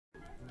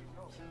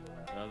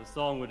The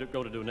song we're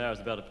going to do now is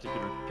about a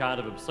particular kind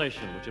of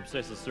obsession which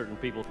obsesses certain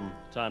people from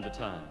time to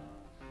time.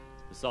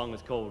 The song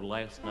is called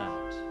Last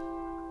Night.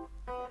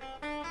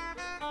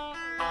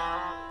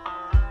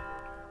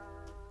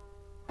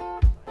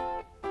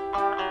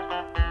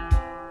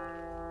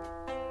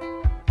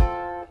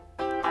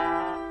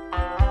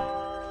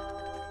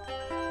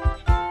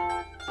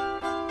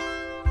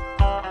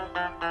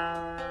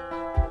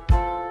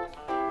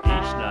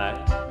 Each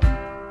night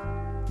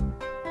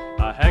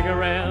I hang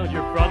around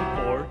your front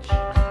porch,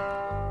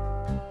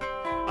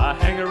 I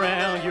hang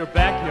around your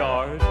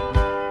backyard,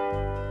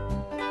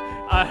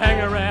 I hang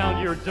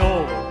around your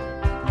door.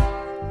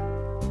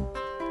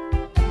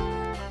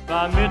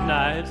 By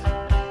midnight,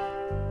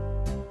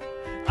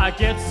 I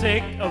get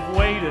sick of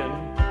waiting,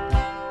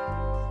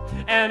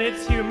 and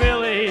it's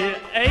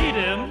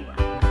humiliating,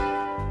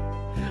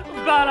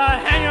 but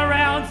I hang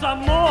around some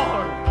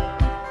more.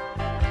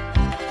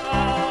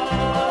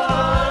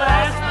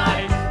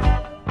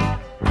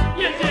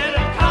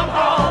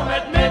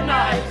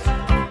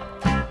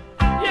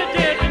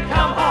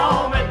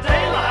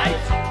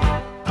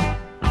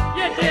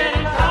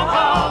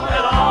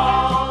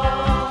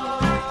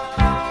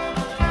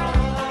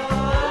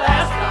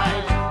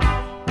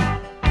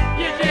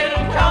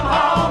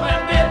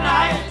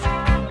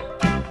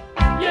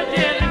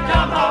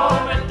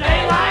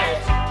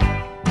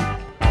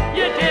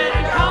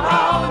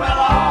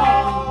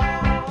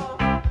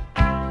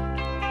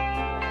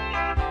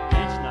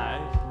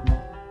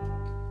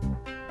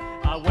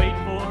 I wait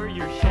for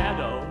your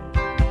shadow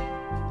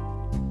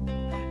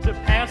to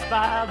pass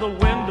by the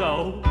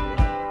window,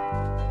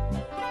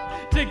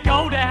 to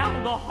go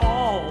down the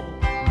hall.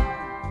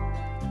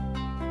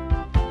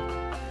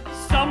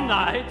 Some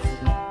nights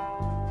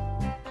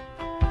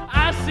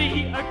I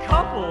see a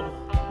couple,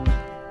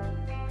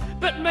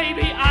 but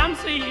maybe I'm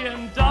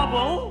seeing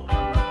double.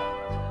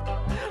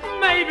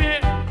 Maybe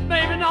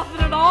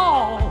nothing at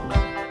all.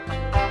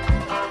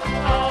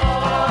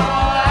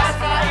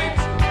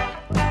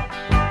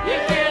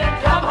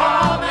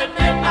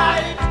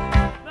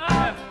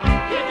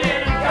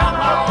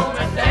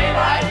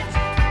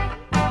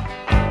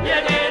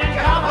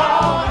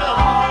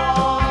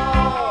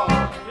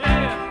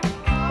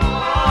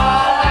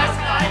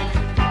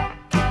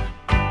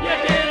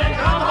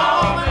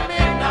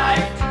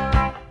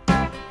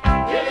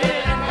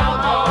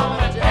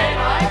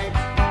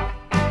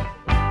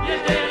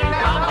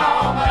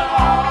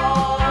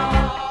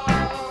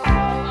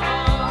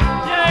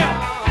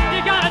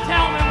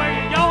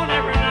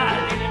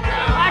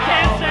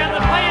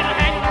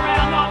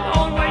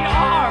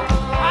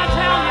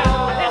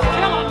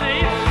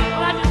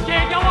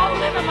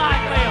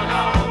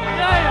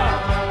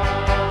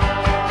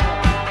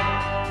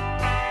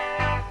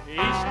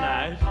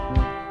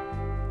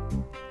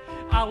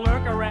 I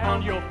lurk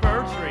around your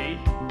fir tree,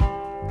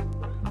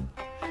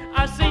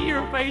 I see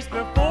your face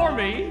before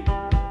me,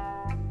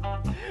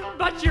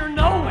 but you're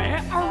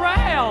nowhere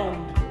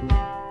around.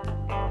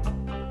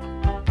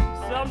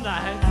 Some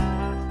nights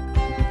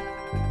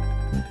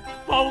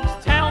folks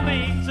tell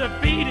me to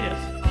beat it.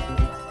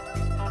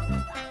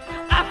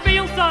 I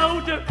feel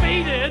so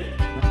defeated,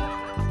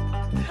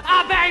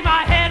 I bang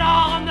my head